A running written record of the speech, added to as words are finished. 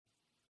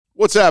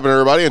What's happening,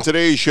 everybody? On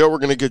today's show, we're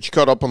going to get you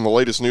caught up on the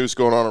latest news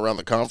going on around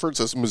the conference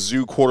as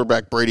Mizzou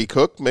quarterback Brady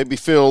Cook maybe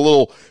feeling a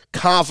little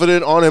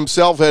confident on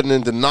himself heading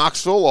into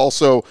Knoxville.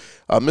 Also,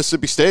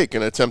 Mississippi State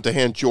going to attempt to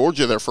hand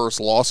Georgia their first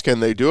loss. Can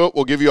they do it?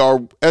 We'll give you our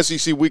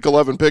SEC Week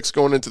 11 picks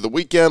going into the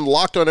weekend.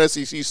 Locked on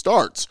SEC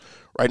starts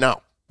right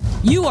now.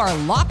 You are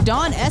Locked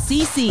On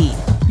SEC,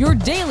 your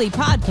daily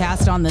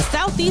podcast on the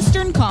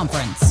Southeastern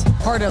Conference.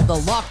 Part of the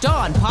Locked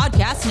On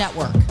Podcast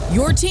Network,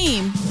 your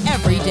team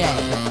every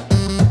day.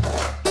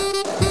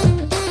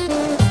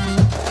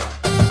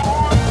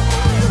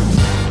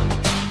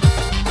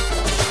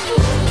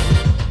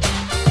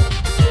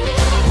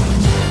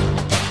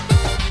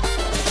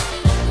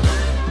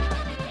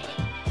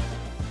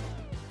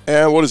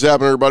 And what is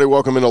happening, everybody?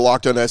 Welcome into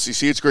Locked On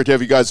SEC. It's great to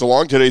have you guys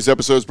along. Today's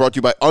episode is brought to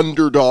you by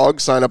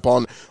Underdog. Sign up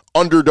on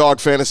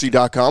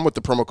UnderdogFantasy.com with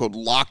the promo code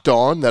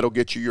LOCKEDON. That'll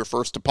get you your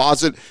first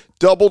deposit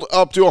doubled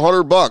up to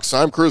 $100.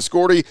 I'm Chris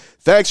Gordy.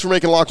 Thanks for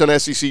making Locked On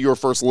SEC your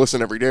first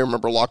listen every day.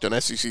 Remember, Locked On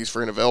SEC is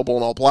free and available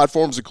on all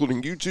platforms,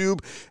 including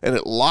YouTube and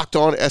at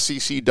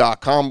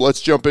LockedOnSEC.com.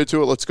 Let's jump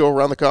into it. Let's go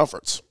around the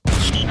conference.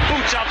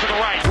 Boots out to the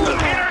right.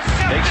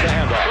 Takes the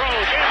handoff.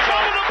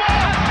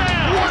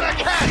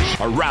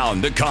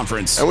 Around the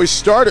conference. And we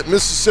start at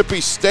Mississippi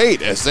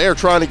State as they are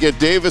trying to get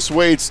Davis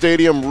Wade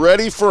Stadium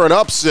ready for an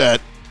upset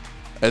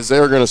as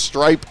they're going to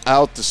stripe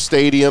out the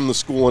stadium. The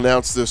school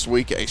announced this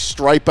week a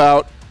stripe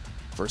out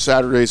for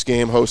Saturday's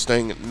game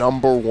hosting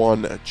number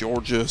one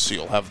Georgia. So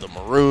you'll have the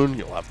maroon,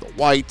 you'll have the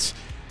white,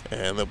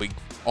 and they'll be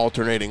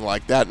alternating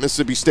like that.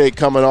 Mississippi State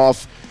coming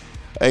off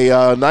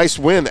a nice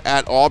win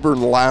at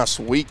Auburn last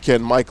week.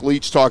 And Mike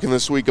Leach talking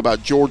this week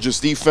about Georgia's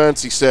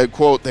defense. He said,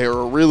 quote, "They are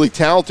a really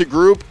talented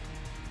group.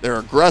 They're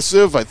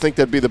aggressive. I think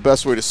that'd be the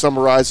best way to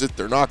summarize it.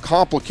 They're not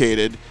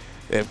complicated.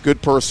 They have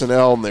good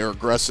personnel, and they're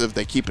aggressive.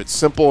 They keep it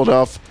simple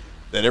enough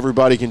that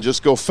everybody can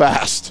just go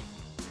fast.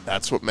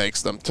 That's what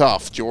makes them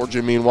tough."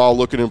 Georgia, meanwhile,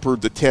 looking to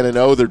improve to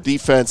 10-0. Their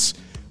defense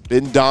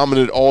been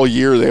dominant all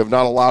year. They have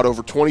not allowed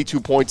over 22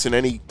 points in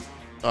any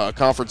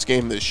conference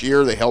game this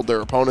year. They held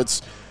their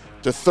opponents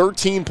to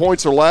 13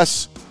 points or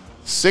less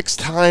 6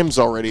 times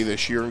already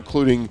this year,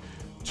 including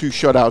 2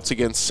 shutouts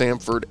against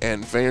Samford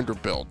and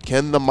Vanderbilt.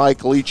 Can the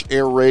Mike Leach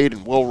air raid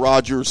and Will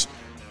Rogers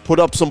put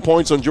up some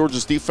points on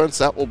Georgia's defense?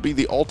 That will be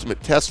the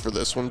ultimate test for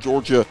this one.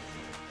 Georgia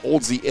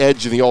holds the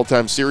edge in the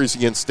all-time series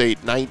against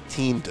State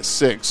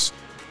 19-6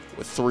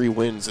 with 3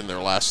 wins in their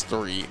last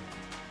 3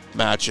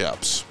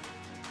 matchups.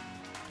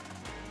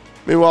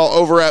 Meanwhile,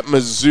 over at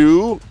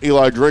Mizzou,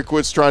 Eli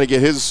Drinkwitz trying to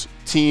get his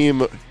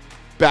team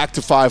back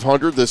to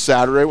 500 this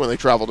Saturday when they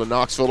travel to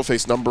Knoxville to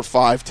face number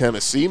 5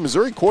 Tennessee.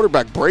 Missouri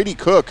quarterback Brady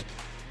Cook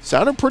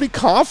sounded pretty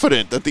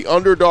confident that the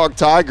underdog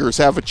Tigers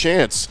have a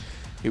chance.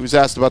 He was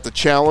asked about the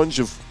challenge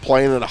of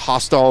playing in a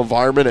hostile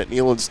environment at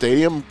Neyland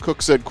Stadium.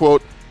 Cook said,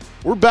 quote,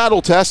 "We're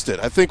battle-tested.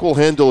 I think we'll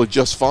handle it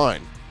just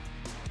fine."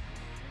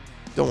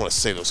 Don't want to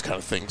say those kind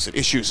of things. It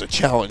issues a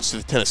challenge to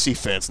the Tennessee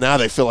fans. Now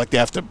they feel like they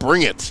have to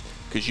bring it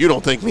because you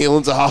don't think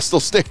Neyland's a hostile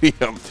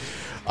stadium.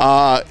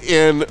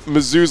 In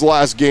Mizzou's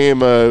last game,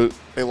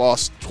 they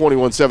lost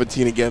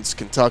 21-17 against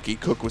Kentucky.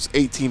 Cook was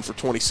 18 for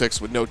 26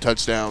 with no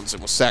touchdowns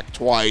and was sacked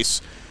twice.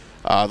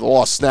 The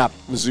loss snapped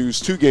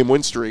Mizzou's 2-game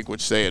win streak,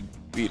 which they had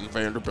beaten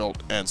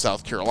Vanderbilt and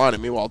South Carolina.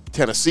 Meanwhile,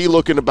 Tennessee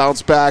looking to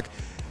bounce back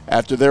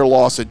after their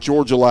loss at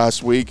Georgia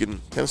last week,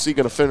 and Tennessee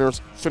going to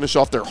finish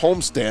off their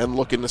homestand,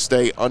 looking to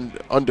stay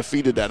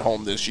undefeated at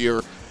home this year.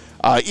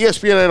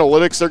 ESPN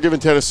Analytics, they're giving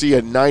Tennessee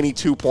a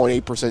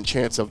 92.8%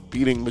 chance of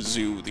beating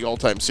Mizzou. The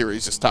all-time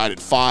series is tied at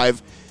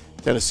 5.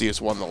 Tennessee has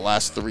won the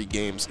last 3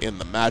 games in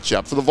the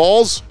matchup. For the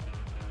Vols,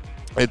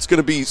 it's going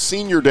to be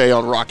senior day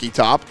on Rocky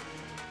Top.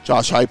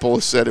 Josh Heupel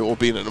has said it will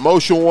be an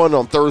emotional one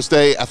on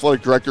Thursday.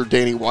 Athletic director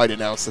Danny White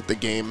announced that the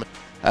game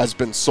has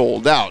been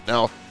sold out.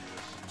 Now,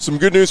 some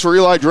good news for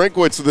Eli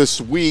Drinkwitz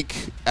this week,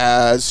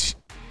 as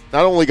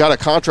not only got a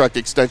contract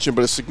extension,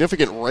 but a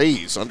significant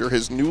raise under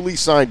his newly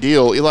signed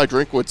deal. Eli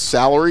Drinkwitz's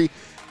salary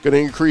going to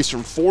increase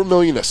from $4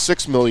 million to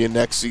 $6 million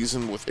next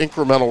season, with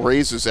incremental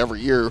raises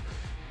every year,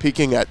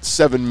 peaking at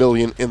 $7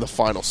 million in the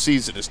final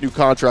season. His new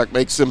contract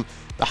makes him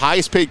the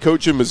highest paid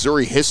coach in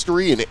Missouri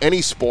history in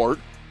any sport.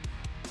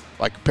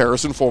 By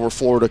comparison, former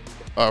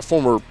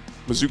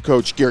Mizzou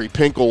coach Gary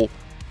Pinkel,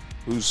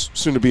 who's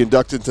soon to be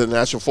inducted into the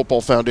National Football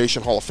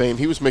Foundation Hall of Fame,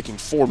 he was making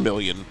 $4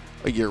 million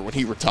a year when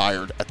he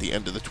retired at the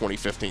end of the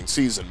 2015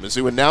 season.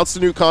 Mizzou announced a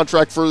new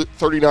contract for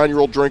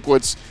 39-year-old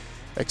Drinkwitz,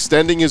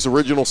 extending his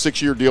original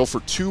 6-year deal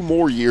for 2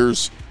 more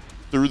years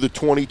through the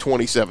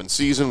 2027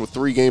 season. With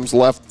 3 games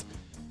left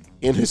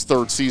in his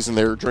 3rd season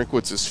there,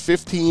 Drinkwitz is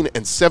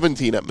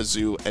 15-17 at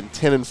Mizzou and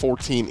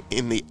 10-14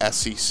 in the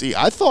SEC.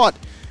 I thought,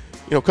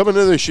 coming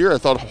into this year, I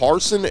thought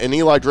Harsin and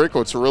Eli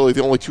Drinkwitz are really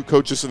the only 2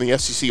 coaches in the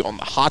SEC on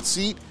the hot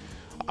seat.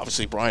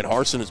 Obviously, Brian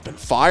Harsin has been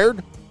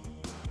fired,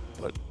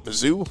 but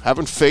Mizzou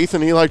having faith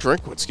in Eli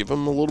Drinkwitz, give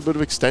him a little bit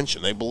of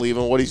extension. They believe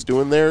in what he's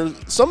doing there.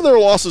 Some of their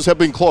losses have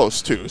been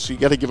close, too, so you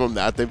got to give them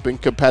that. They've been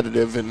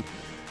competitive in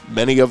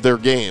many of their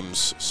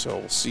games, so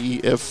we'll see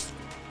if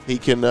he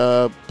can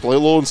play a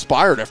little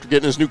inspired after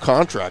getting his new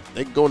contract.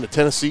 They can go into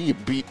Tennessee,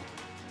 beat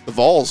the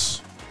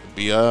Vols.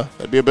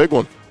 That'd be a big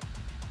one.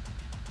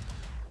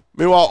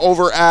 Meanwhile,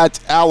 over at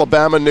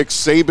Alabama, Nick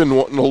Saban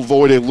wanting to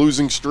avoid a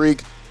losing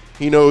streak.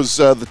 He knows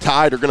the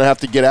Tide are going to have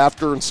to get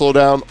after and slow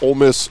down Ole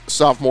Miss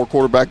sophomore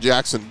quarterback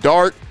Jackson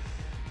Dart.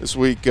 This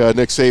week,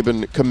 Nick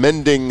Saban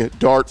commending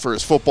Dart for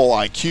his football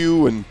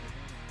IQ and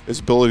his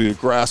ability to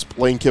grasp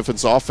Lane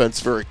Kiffin's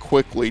offense very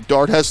quickly.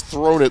 Dart has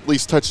thrown at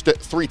least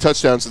 3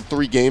 touchdowns in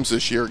 3 games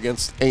this year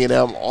against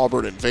A&M,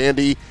 Auburn, and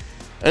Vandy.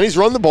 And he's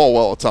run the ball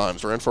well at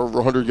times. Ran for over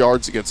 100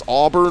 yards against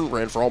Auburn,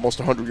 ran for almost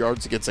 100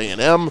 yards against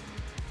A&M.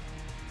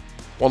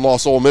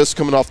 1-loss Ole Miss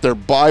coming off their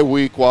bye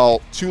week,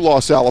 while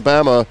 2-loss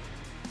Alabama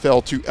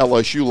fell to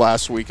LSU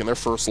last week in their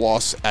first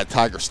loss at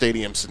Tiger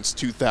Stadium since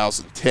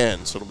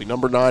 2010. So it'll be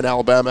number 9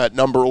 Alabama at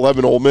number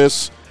 11 Ole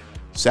Miss,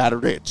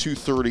 Saturday at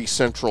 2:30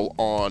 Central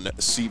on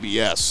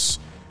CBS.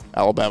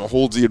 Alabama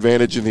holds the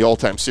advantage in the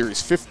all-time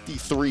series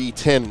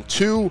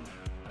 53-10-2.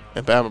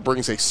 And Bama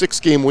brings a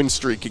 6-game win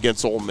streak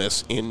against Ole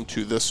Miss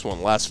into this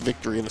one. Last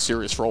victory in the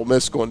series for Ole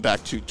Miss going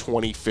back to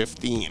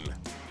 2015.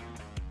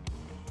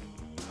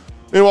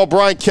 Meanwhile,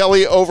 Brian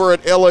Kelly over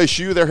at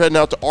LSU, they're heading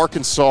out to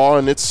Arkansas,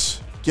 and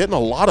it's getting a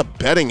lot of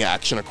betting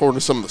action according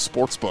to some of the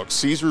sports books.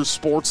 Caesars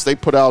Sports, they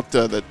put out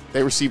that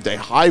they received a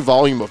high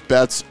volume of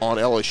bets on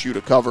LSU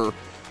to cover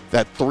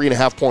that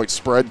 3.5-point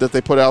spread that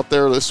they put out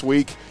there this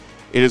week.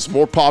 It is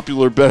more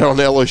popular to bet on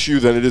LSU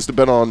than it is to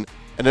bet on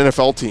an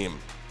NFL team.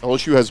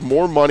 LSU has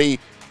more money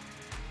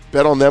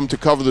bet on them to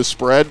cover the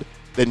spread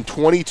than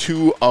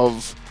 22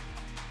 of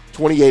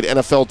 28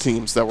 NFL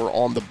teams that were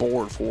on the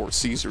board for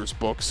Caesars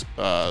books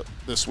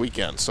this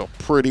weekend. So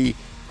pretty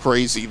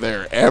crazy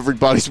there.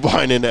 Everybody's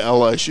buying into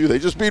LSU. They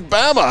just beat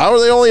Bama. How are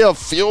they only a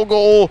field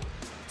goal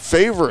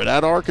favorite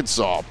at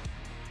Arkansas?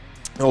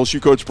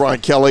 LSU coach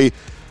Brian Kelly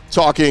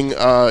talking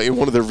in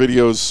one of their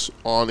videos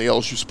on the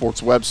LSU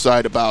Sports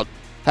website about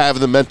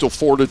having the mental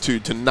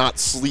fortitude to not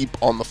sleep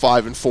on the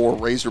 5-4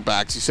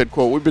 Razorbacks. He said,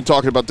 quote, "We've been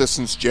talking about this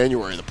since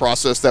January. The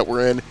process that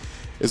we're in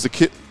is a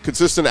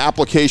consistent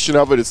application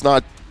of it. It's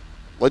not,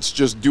 let's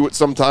just do it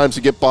sometimes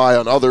to get by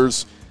on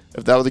others.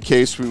 If that were the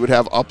case, we would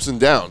have ups and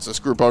downs. This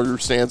group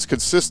understands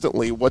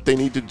consistently what they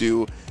need to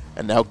do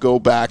and now go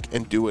back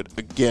and do it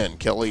again."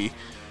 Kelly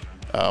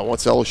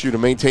wants LSU to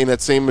maintain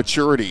that same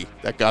maturity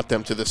that got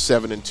them to the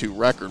 7-2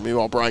 record.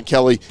 Meanwhile, Brian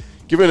Kelly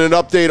giving an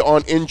update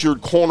on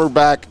injured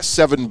cornerback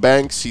Sevyn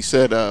Banks. He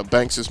said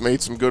Banks has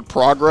made some good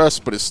progress,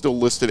 but is still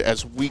listed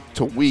as week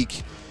to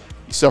week.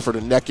 He suffered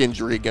a neck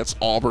injury against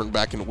Auburn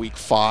back in week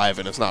 5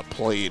 and has not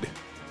played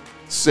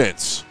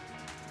since.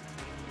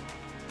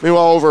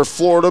 Meanwhile, over at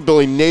Florida,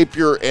 Billy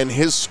Napier and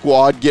his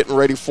squad getting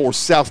ready for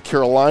South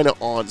Carolina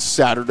on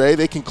Saturday.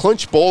 They can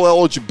clinch bowl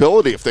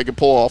eligibility if they can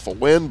pull off a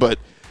win, but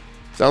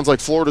sounds like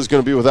Florida's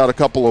going to be without a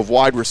couple of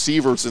wide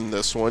receivers in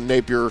this one.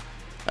 Napier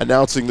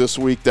announcing this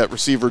week that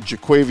receiver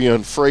Jaquavion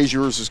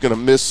Fraziers is going to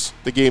miss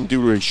the game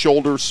due to a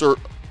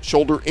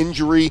shoulder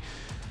injury.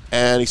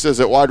 And he says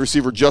that wide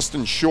receiver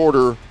Justin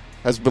Shorter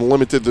has been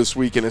limited this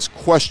week and is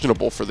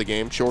questionable for the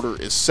game.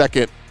 Shorter is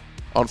second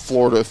on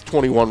Florida with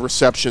 21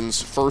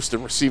 receptions, first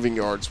in receiving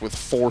yards with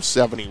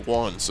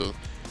 471. So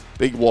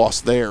big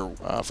loss there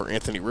for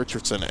Anthony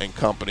Richardson and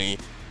company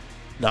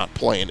not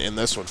playing in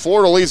this one.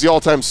 Florida leads the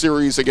all-time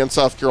series against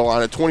South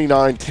Carolina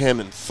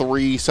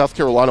 29-10-3. South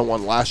Carolina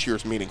won last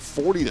year's meeting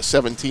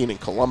 40-17 in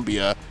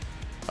Columbia.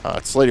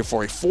 It's slated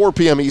for a 4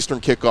 p.m.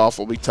 Eastern kickoff.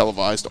 Will be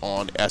televised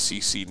on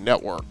SEC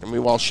Network. And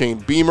meanwhile, Shane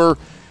Beamer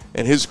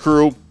and his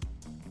crew,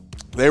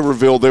 they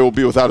revealed they will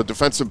be without a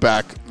defensive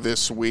back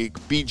this week.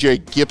 B.J.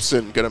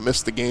 Gibson going to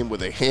miss the game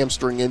with a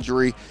hamstring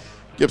injury.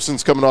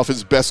 Gibson's coming off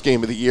his best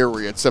game of the year where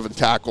he had 7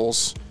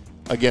 tackles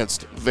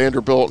against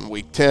Vanderbilt in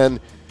Week 10.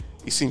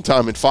 He's seen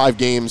time in 5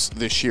 games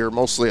this year,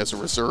 mostly as a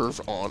reserve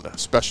on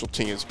special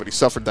teams, but he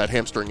suffered that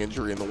hamstring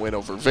injury in the win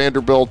over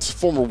Vanderbilt.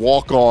 Former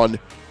walk-on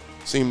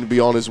seemed to be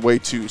on his way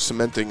to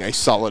cementing a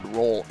solid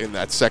role in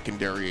that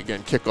secondary.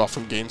 Again, kickoff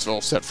from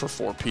Gainesville set for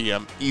 4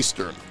 p.m.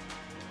 Eastern.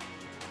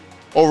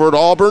 Over at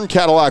Auburn,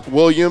 Cadillac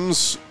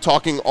Williams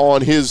talking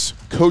on his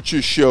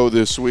coach's show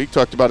this week,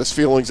 talked about his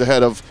feelings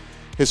ahead of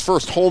his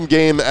first home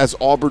game as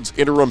Auburn's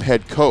interim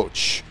head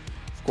coach.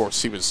 Of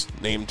course, he was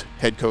named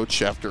head coach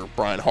after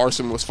Brian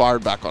Harsin was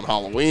fired back on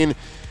Halloween.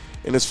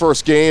 In his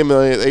first game,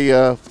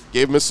 they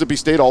gave Mississippi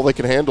State all they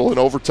could handle in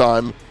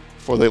overtime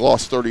before they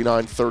lost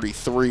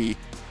 39-33.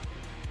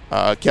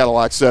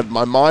 Cadillac said,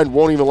 "My mind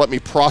won't even let me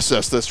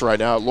process this right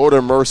now. Lord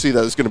have mercy,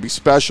 that is going to be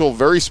special,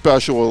 very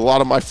special with a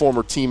lot of my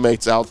former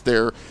teammates out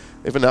there."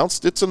 They've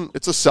announced it's a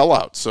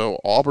sellout, so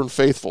Auburn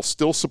faithful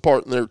still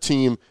supporting their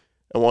team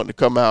and wanting to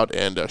come out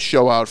and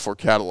show out for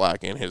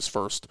Cadillac in his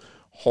first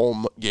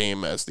home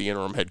game as the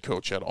interim head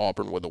coach at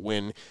Auburn. With a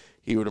win,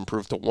 he would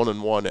improve to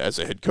 1-1 as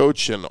a head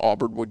coach, and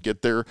Auburn would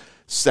get their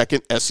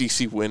second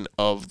SEC win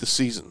of the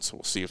season. So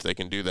we'll see if they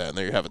can do that. And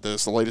there you have it.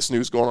 This is the latest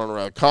news going on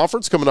around the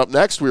conference. Coming up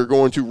next, we are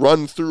going to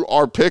run through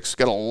our picks.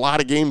 Got a lot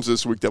of games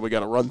this week that we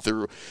got to run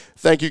through.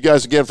 Thank you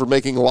guys again for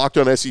making Locked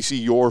On SEC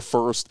your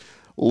first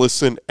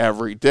listen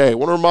every day. I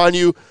want to remind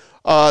you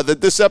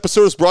that this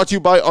episode is brought to you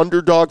by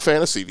Underdog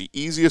Fantasy, the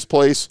easiest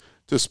place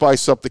to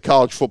spice up the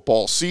college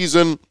football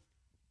season.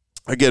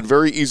 Again,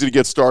 very easy to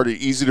get started,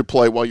 easy to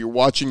play while you're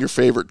watching your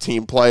favorite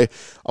team play.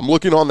 I'm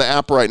looking on the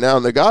app right now,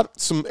 and they got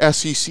some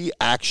SEC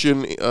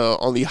action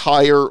on the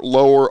higher,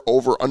 lower,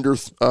 over, under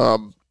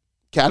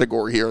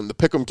category here in the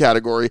Pick'em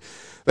category.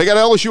 They got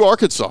LSU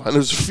Arkansas, and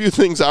there's a few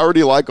things I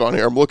already like on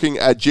here. I'm looking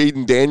at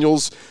Jaden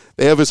Daniels.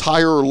 They have his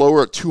higher or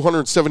lower at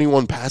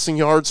 271 passing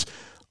yards.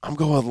 I'm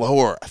going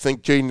lower. I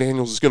think Jaden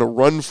Daniels is going to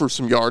run for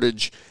some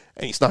yardage,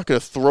 and he's not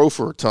going to throw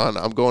for a ton.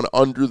 I'm going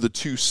under the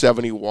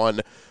 271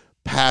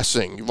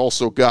 passing. You've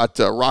also got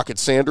Rocket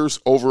Sanders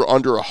over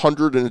under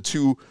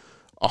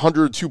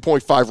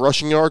 102.5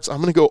 rushing yards. I'm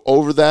going to go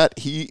over that.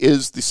 He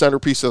is the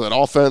centerpiece of that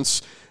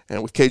offense,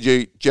 and with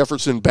KJ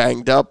Jefferson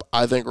banged up,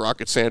 I think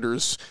Rocket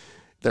Sanders,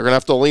 they're going to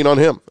have to lean on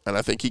him, and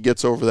I think he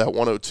gets over that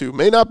 102.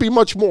 May not be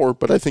much more,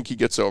 but I think he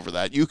gets over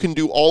that. You can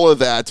do all of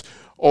that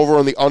over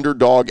on the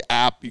Underdog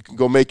app. You can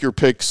go make your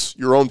picks,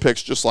 your own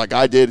picks, just like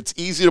I did. It's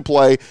easy to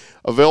play,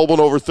 available in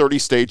over 30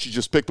 states. You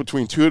just pick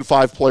between 2 and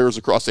 5 players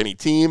across any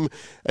team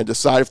and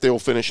decide if they will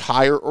finish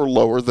higher or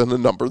lower than the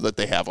number that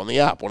they have on the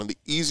app. One of the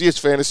easiest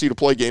fantasy to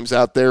play games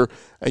out there,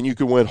 and you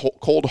can win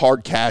cold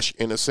hard cash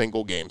in a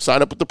single game.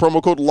 Sign up with the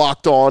promo code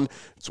LOCKEDON.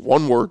 It's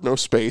one word, no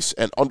space,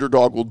 and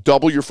Underdog will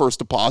double your first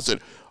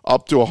deposit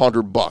up to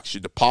 $100. You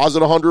deposit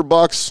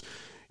 $100,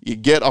 you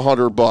get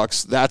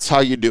 $100. That's how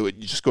you do it.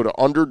 You just go to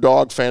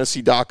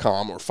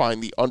UnderdogFantasy.com or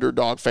find the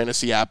Underdog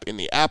Fantasy app in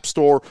the App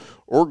Store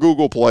or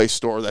Google Play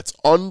Store. That's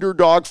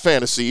Underdog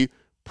Fantasy,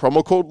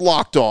 promo code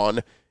Locked On.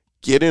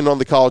 Get in on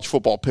the college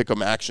football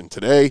pick'em action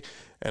today.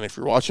 And if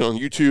you're watching on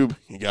YouTube,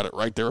 you got it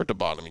right there at the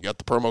bottom. You got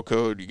the promo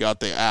code, you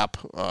got the app,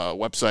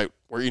 website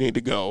where you need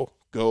to go.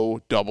 Go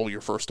double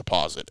your first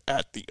deposit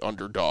at the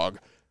Underdog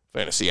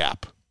Fantasy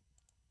app.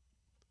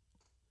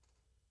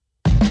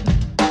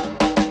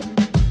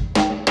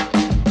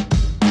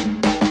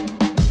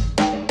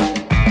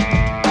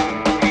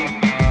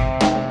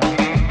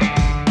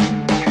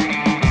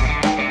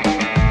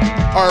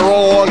 All right,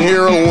 roll along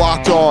here,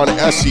 Locked On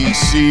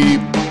SEC.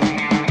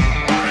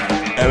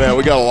 And man,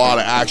 we got a lot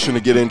of action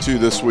to get into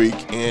this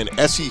week in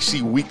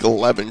SEC Week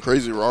 11.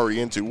 Crazy, we're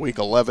already into Week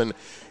 11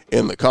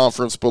 in the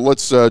conference, but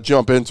let's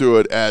jump into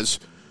it as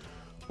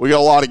we got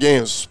a lot of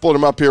games. Split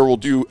them up here. We'll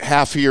do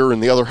half here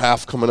and the other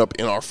half coming up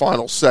in our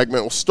final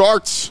segment. We'll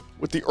start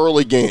with the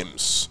early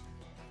games.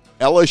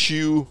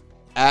 LSU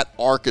at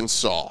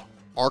Arkansas.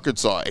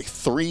 Arkansas, a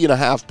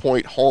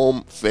 3.5-point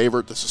home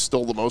favorite. This is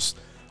still the most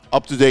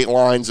up-to-date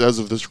lines as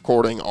of this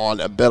recording on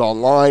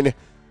BetOnline.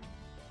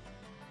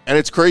 And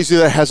it's crazy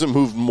that it hasn't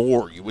moved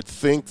more. You would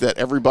think that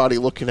everybody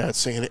looking at it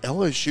saying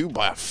LSU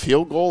by a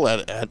field goal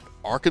at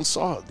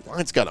Arkansas, the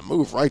line's got to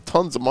move, right?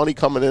 Tons of money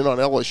coming in on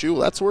LSU.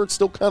 That's where it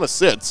still kind of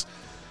sits.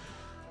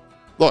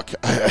 Look,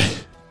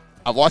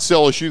 I've watched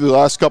LSU the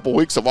last couple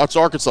weeks. I've watched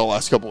Arkansas the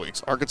last couple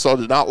weeks. Arkansas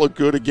did not look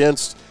good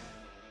against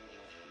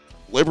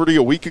Liberty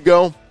a week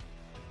ago.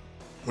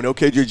 We know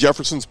KJ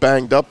Jefferson's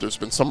banged up. There's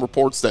been some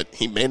reports that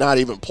he may not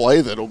even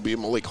play, that it'll be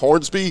Malik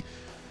Hornsby.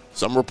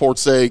 Some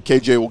reports say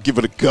KJ will give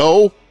it a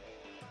go,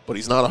 but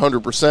he's not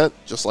 100%,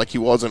 just like he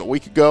wasn't a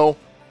week ago.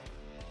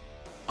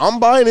 I'm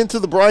buying into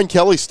the Brian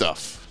Kelly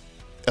stuff.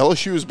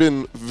 LSU has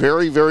been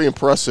very, very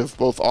impressive,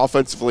 both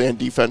offensively and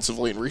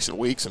defensively in recent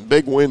weeks, and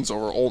big wins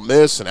over Ole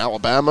Miss and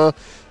Alabama.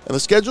 And the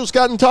schedule's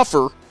gotten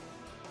tougher.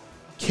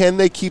 Can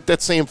they keep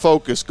that same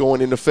focus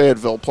going into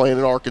Fayetteville, playing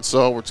in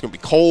Arkansas, where it's going to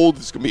be cold,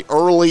 it's going to be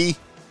early?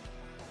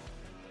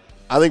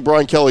 I think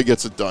Brian Kelly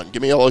gets it done.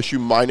 Give me LSU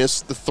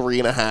minus the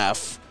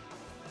 3.5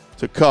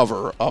 to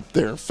cover up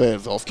there in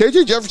Fayetteville. If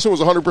KJ Jefferson was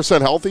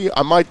 100% healthy,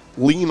 I might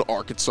lean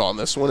Arkansas on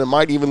this one. I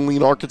might even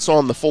lean Arkansas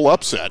on the full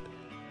upset.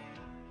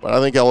 But I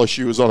think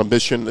LSU is on a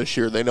mission this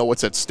year. They know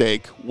what's at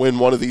stake. Win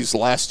one of these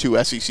last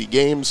 2 SEC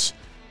games,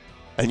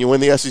 and you win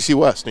the SEC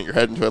West, and you're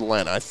heading to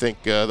Atlanta. I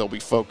think they'll be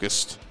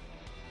focused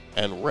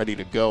and ready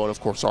to go. And,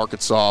 of course,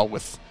 Arkansas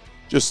with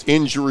just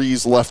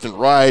injuries left and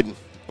right.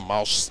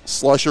 Miles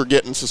Slusher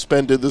getting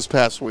suspended this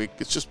past week.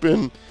 It's just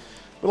been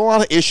a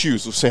lot of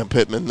issues with Sam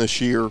Pittman this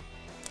year.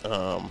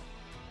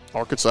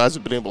 Arkansas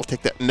hasn't been able to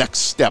take that next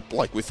step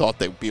like we thought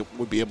they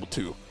would be able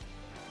to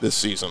this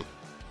season.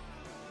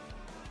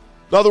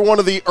 Another one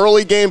of the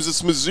early games,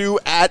 it's Mizzou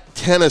at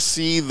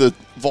Tennessee. The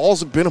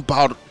Vols have been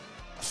about a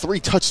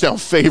 3-touchdown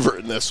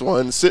favorite in this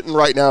one, sitting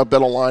right now at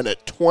BetOnline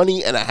at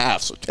 20.5.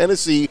 So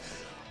Tennessee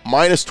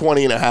minus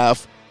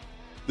 20.5.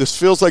 This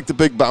feels like the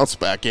big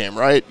bounce-back game,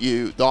 right?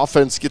 The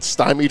offense gets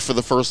stymied for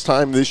the first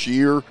time this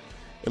year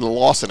in the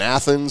loss in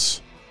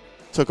Athens.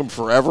 Took them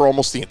forever,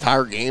 almost the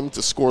entire game,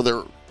 to score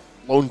their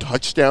lone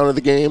touchdown of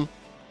the game.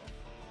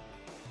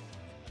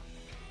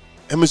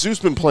 And Mizzou's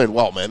been playing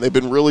well, man. They've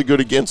been really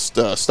good against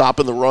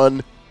stopping the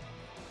run.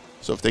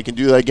 So if they can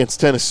do that against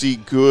Tennessee,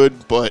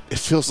 good. But it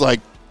feels like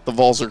the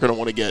Vols are going to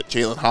want to get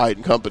Jalen Hyde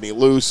and company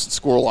loose and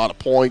score a lot of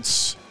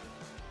points.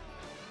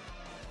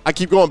 I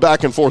keep going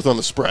back and forth on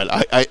the spread.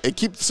 I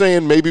keep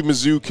saying maybe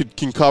Mizzou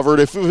can cover it.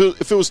 If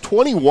it was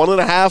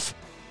 21.5,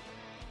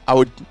 I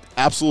would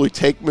absolutely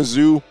take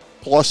Mizzou.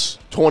 plus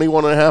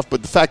 21.5,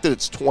 but the fact that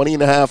it's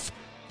 20.5,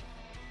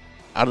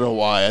 I don't know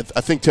why. I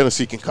think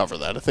Tennessee can cover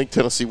that. I think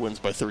Tennessee wins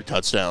by 3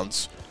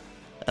 touchdowns.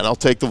 And I'll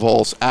take the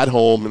Vols at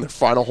home in their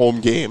final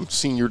home game,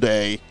 senior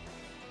day.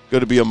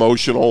 Going to be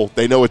emotional.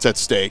 They know it's at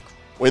stake.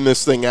 Win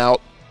this thing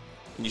out,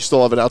 and you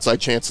still have an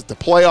outside chance at the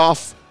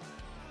playoff.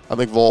 I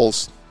think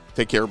Vols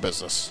take care of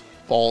business.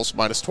 Vols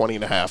minus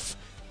 20.5.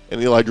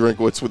 And Eli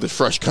Drinkwitz with his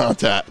fresh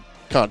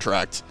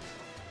contract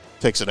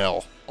takes an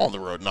L on the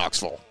road in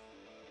Knoxville.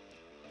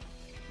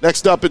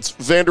 Next up, it's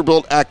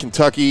Vanderbilt at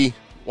Kentucky.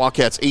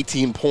 Wildcats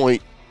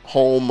 18-point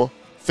home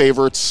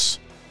favorites.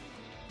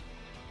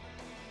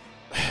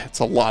 It's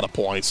a lot of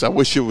points. I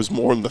wish it was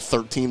more in the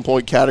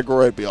 13-point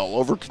category. I'd be all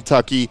over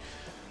Kentucky.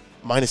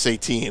 Minus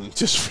 18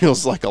 just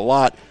feels like a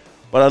lot.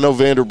 But I know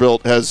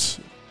Vanderbilt has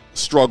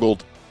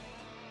struggled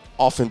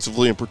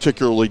offensively and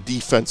particularly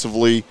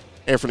defensively.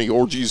 Anthony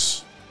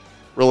Orji's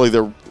really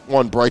their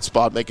one bright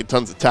spot, making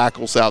tons of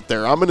tackles out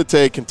there. I'm going to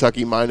take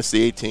Kentucky minus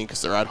the 18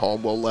 because they're at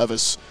home. Will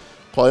Levis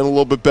playing a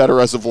little bit better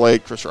as of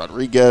late. Chris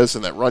Rodriguez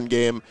in that run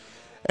game.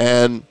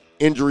 And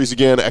injuries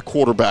again at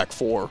quarterback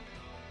for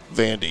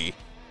Vandy.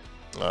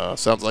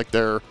 Sounds like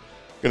they're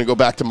going to go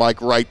back to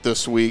Mike Wright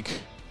this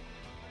week.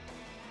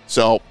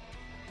 So,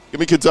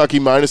 give me Kentucky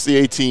minus the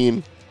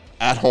 18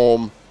 at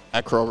home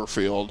at Kroger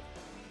Field.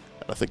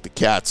 And I think the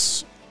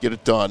Cats get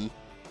it done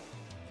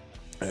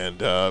and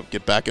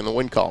get back in the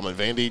win column. And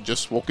Vandy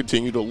just will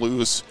continue to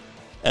lose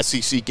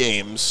SEC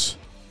games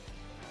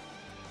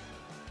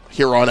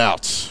here on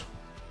out.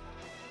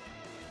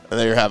 And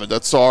there you have it.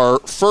 That's our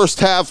first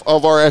half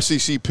of our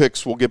SEC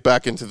picks. We'll get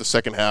back into the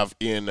second half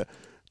in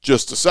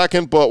just a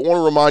second, but want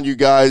to remind you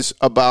guys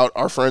about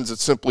our friends at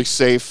Simply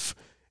Safe.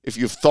 If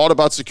you've thought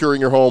about securing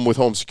your home with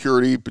home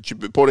security, but you've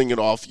been putting it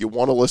off, you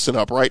want to listen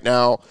up right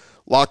now.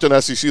 Locked On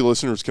SEC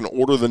listeners can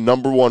order the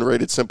 #1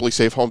 rated Simply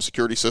Safe home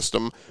security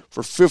system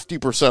for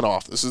 50%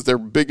 off. This is their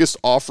biggest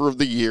offer of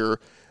the year,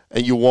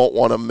 and you won't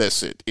want to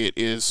miss it. It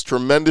is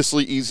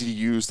tremendously easy to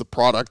use. The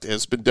product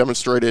has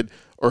demonstrated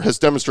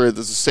that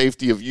the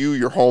safety of you,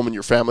 your home, and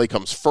your family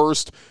comes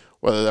first,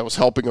 whether that was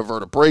helping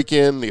avert a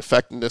break-in, the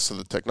effectiveness of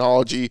the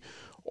technology,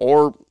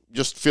 or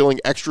just feeling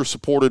extra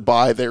supported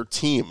by their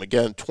team.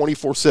 Again,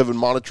 24/7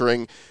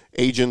 monitoring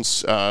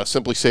agents,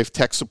 Simply Safe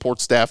tech support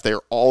staff,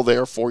 they're all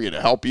there for you to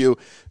help you.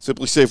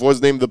 Simply Safe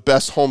was named the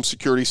best home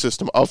security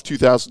system of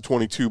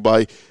 2022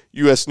 by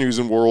U.S.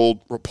 News & World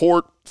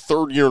Report.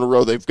 3rd year in a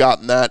row they've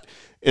gotten that.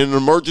 In an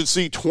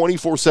emergency,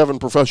 24/7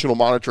 professional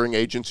monitoring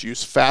agents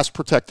use Fast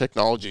Protect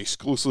technology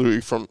exclusively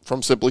from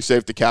Simply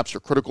Safe to capture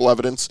critical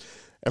evidence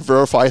and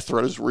verify a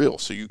threat is real,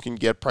 so you can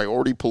get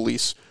priority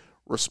police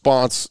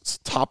response. It's a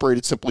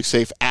top-rated Simply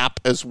Safe app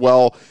as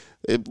well.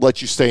 It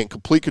lets you stay in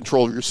complete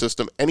control of your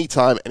system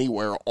anytime,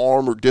 anywhere,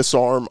 arm or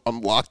disarm,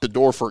 unlock the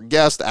door for a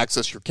guest,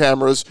 access your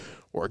cameras,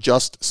 or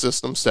adjust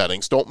system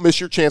settings. Don't miss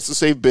your chance to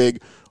save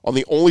big on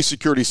the only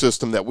security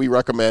system that we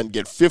recommend.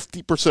 Get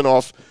 50%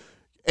 off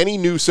any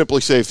new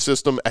Simply Safe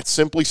system at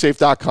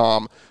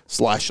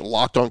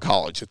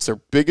simplysafe.com/lockedoncollege. It's their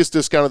biggest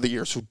discount of the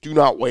year, so do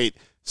not wait.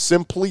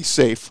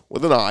 SimplySafe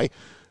with an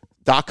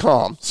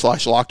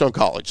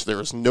I.com/lockedoncollege.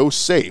 There is no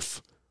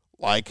safe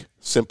like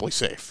Simply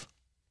Safe.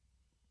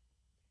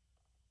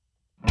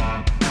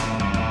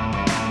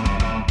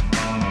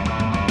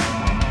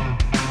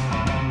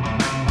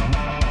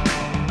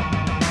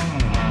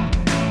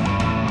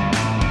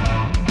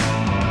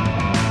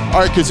 All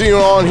right,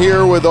 continuing on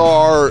here with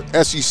our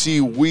SEC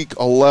Week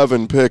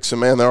 11 picks. And,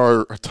 man, there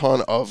are a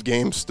ton of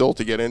games still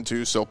to get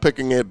into. So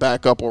picking it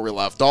back up where we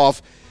left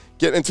off,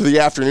 getting into the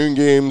afternoon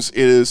games, it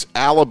is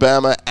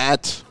Alabama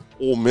at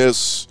Ole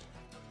Miss.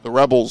 The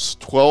Rebels,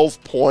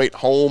 12-point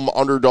home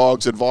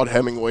underdogs at Vaught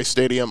Hemingway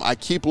Stadium. I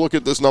keep looking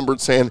at this number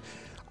and saying,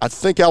 I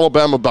think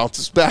Alabama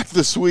bounces back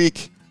this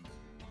week.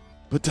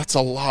 But that's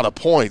a lot of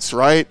points,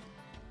 right?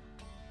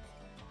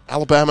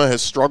 Alabama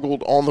has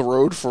struggled on the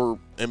road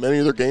in many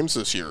of their games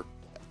this year.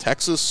 At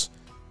Texas,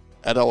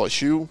 at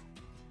LSU,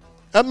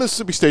 at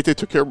Mississippi State, they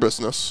took care of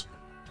business.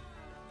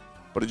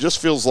 But it just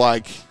feels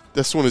like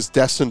this one is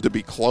destined to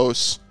be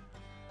close.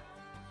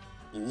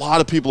 A lot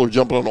of people are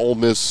jumping on Ole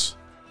Miss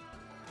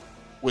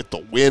with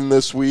the win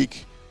this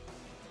week.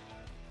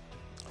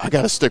 I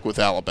got to stick with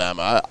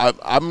Alabama.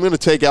 I'm going to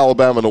take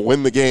Alabama to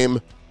win the game,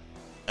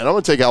 and I'm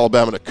going to take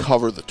Alabama to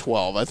cover the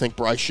 12. I think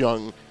Bryce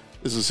Young,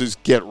 this is his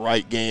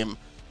get-right game.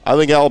 I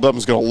think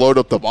Alabama's going to load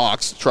up the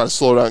box, try to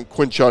slow down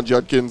Quinshon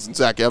Judkins and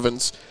Zach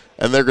Evans,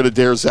 and they're going to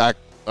dare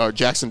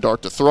Jackson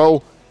Dart to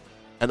throw,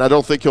 and I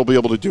don't think he'll be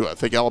able to do it. I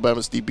think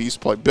Alabama's DBs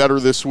play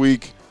better this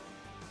week,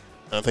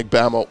 and I think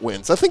Bama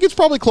wins. I think it's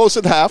probably close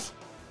at half,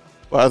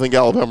 but I think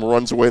Alabama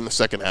runs away in the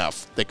second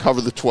half. They cover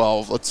the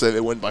 12. Let's say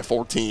they win by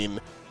 14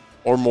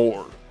 or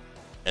more,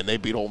 and they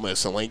beat Ole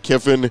Miss. And Lane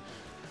Kiffin,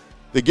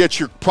 they get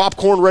your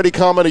popcorn ready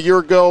comment a year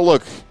ago.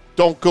 Look,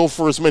 don't go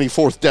for as many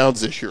fourth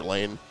downs this year,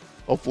 Lane.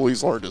 Hopefully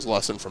he's learned his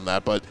lesson from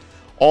that. But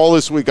all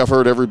this week I've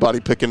heard everybody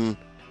picking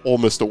Ole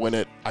Miss to win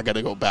it. I got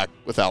to go back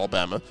with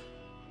Alabama.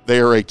 They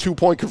are a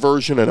 2-point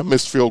conversion and a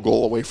missed field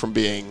goal away from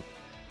being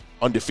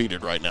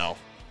undefeated right now.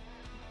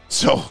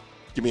 So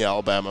Give me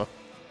Alabama.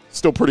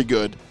 Still pretty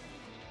good.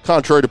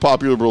 Contrary to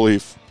popular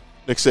belief,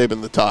 Nick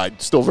Saban, the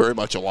Tide, still very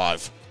much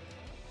alive.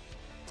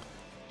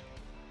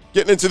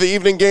 Getting into the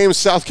evening games,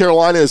 South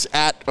Carolina is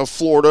at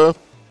Florida.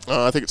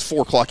 I think it's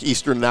 4 o'clock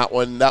Eastern, that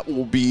one. That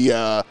will be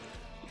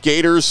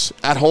Gators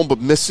at home, but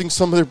missing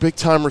some of their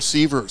big-time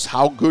receivers.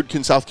 How good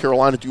can South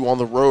Carolina do on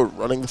the road?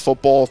 Running the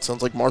football, it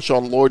sounds like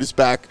Marshawn Lloyd is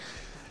back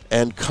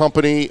and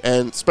company,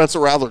 and Spencer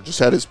Rattler just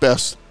had his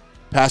best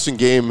passing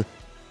game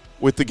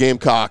with the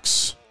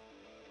Gamecocks.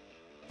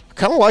 I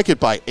kind of like it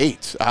by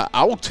 8.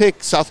 I will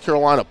take South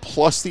Carolina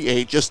plus the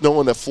 8, just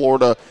knowing that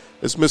Florida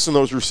is missing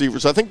those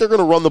receivers. I think they're going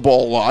to run the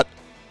ball a lot.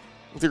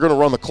 I think they're going to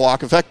run the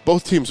clock. In fact,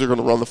 both teams are going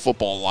to run the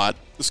football a lot.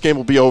 This game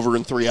will be over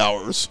in 3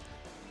 hours.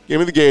 Give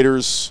me the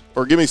Gators,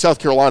 or give me South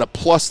Carolina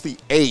plus the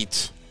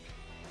 8.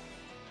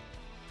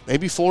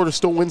 Maybe Florida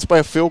still wins by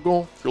a field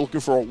goal. If you're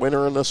looking for a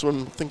winner in this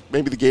one, I think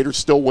maybe the Gators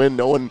still win,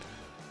 knowing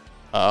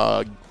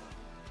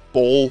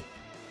bowl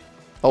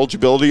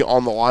eligibility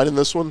on the line in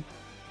this one.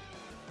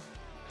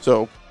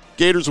 So,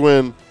 Gators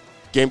win,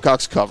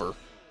 Gamecocks cover,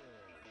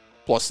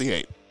 plus the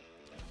 8.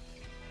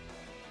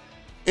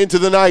 Into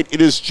the night,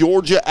 it is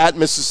Georgia at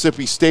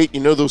Mississippi State.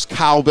 You know those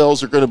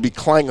cowbells are going to be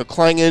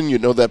clanging. You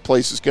know that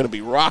place is going to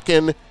be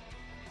rocking.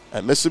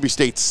 At Mississippi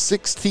State,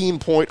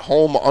 16-point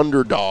home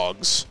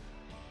underdogs.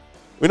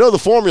 We know the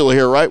formula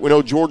here, right? We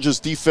know Georgia's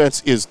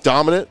defense is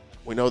dominant.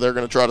 We know they're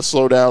going to try to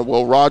slow down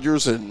Will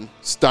Rogers and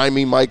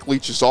stymie Mike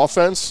Leach's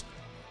offense.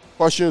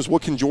 Question is,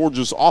 what can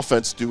Georgia's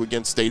offense do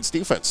against State's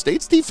defense?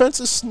 State's defense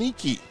is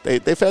sneaky.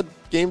 They've had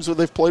games where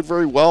they've played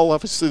very well.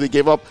 Obviously, they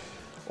gave up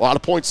a lot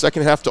of points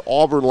second half to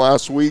Auburn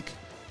last week.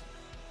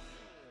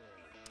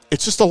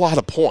 It's just a lot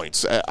of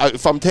points.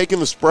 If I'm taking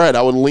the spread,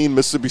 I would lean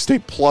Mississippi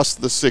State plus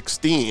the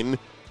 16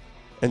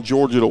 and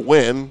Georgia to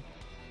win.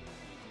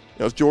 You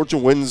know, if Georgia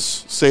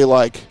wins, say,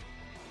 like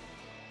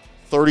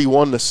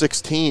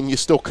 31-16, you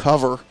still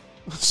cover.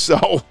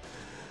 So,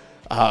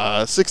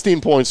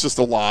 16 points, just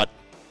a lot.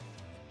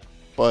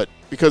 But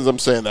because I'm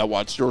saying that,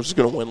 watch, Georgia's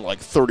going to win like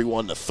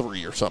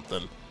 31-3 or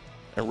something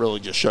and really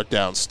just shut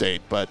down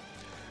State. But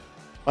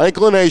my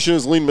inclination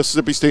is lean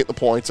Mississippi State in the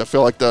points. I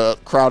feel like the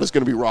crowd is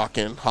going to be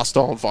rocking,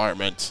 hostile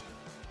environment.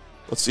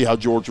 Let's see how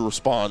Georgia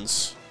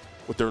responds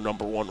with their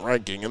number 1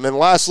 ranking. And then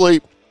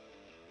lastly,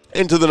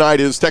 into the night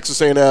is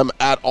Texas A&M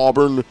at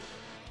Auburn.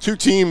 2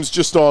 teams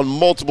just on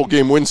multiple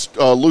game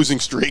losing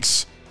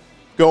streaks,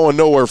 going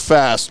nowhere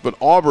fast. But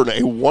Auburn,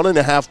 a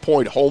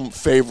 1.5-point home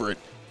favorite.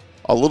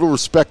 A little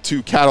respect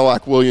to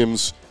Cadillac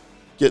Williams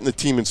getting the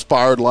team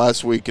inspired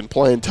last week and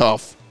playing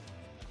tough.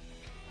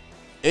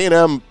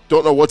 A&M,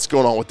 don't know what's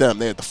going on with them.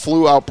 They had the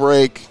flu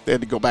outbreak. They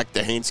had to go back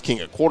to Haynes King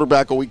at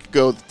quarterback a week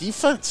ago. The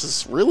defense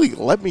has really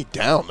let me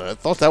down. I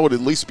thought that would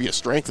at least be a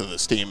strength of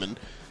this team, and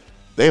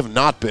they have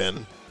not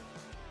been.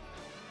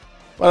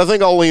 But I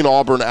think I'll lean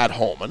Auburn at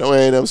home. I know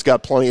A&M's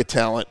got plenty of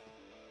talent.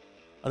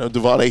 I know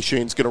Devon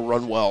Achane's going to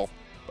run well.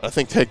 But I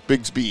think Tank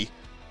Bigsby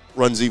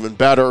runs even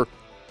better.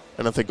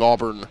 And I think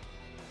Auburn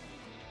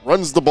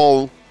runs the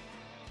ball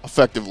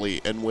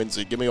effectively and wins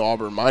it. Give me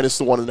Auburn minus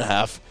the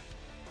 1.5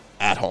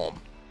 at home.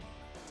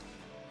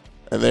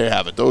 And there you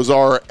have it. Those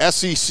are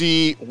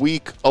SEC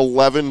Week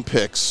 11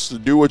 picks. So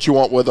do what you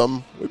want with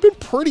them. We've been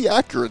pretty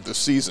accurate this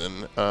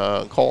season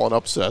calling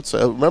upsets.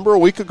 Remember a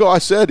week ago I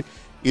said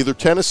either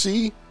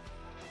Tennessee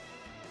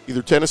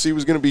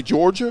was going to beat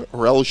Georgia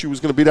or LSU was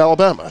going to beat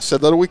Alabama. I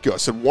said that a week ago. I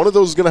said one of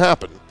those is going to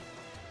happen.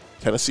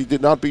 Tennessee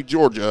did not beat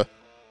Georgia,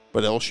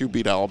 but LSU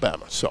beat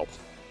Alabama. So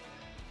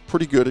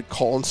pretty good at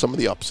calling some of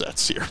the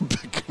upsets here.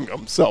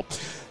 So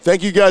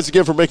thank you guys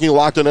again for making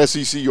Locked On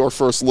SEC your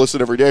first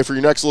listen every day. For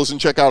your next listen,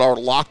 check out our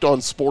Locked On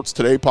Sports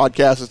Today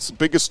podcast. It's the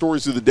biggest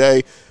stories of the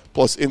day,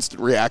 plus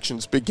instant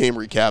reactions, big game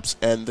recaps,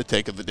 and the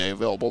take of the day,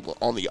 available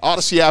on the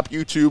Odyssey app,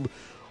 YouTube,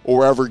 or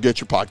wherever you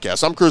get your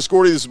podcasts. I'm Chris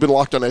Gordy. This has been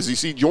Locked On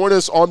SEC. Join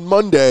us on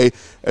Monday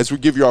as we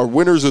give you our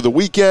winners of the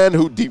weekend,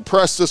 who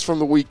depressed us from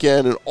the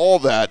weekend, and all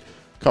that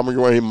coming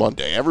your way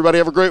Monday. Everybody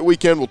have a great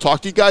weekend. We'll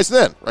talk to you guys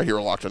then, right here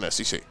on Locked On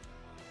SEC.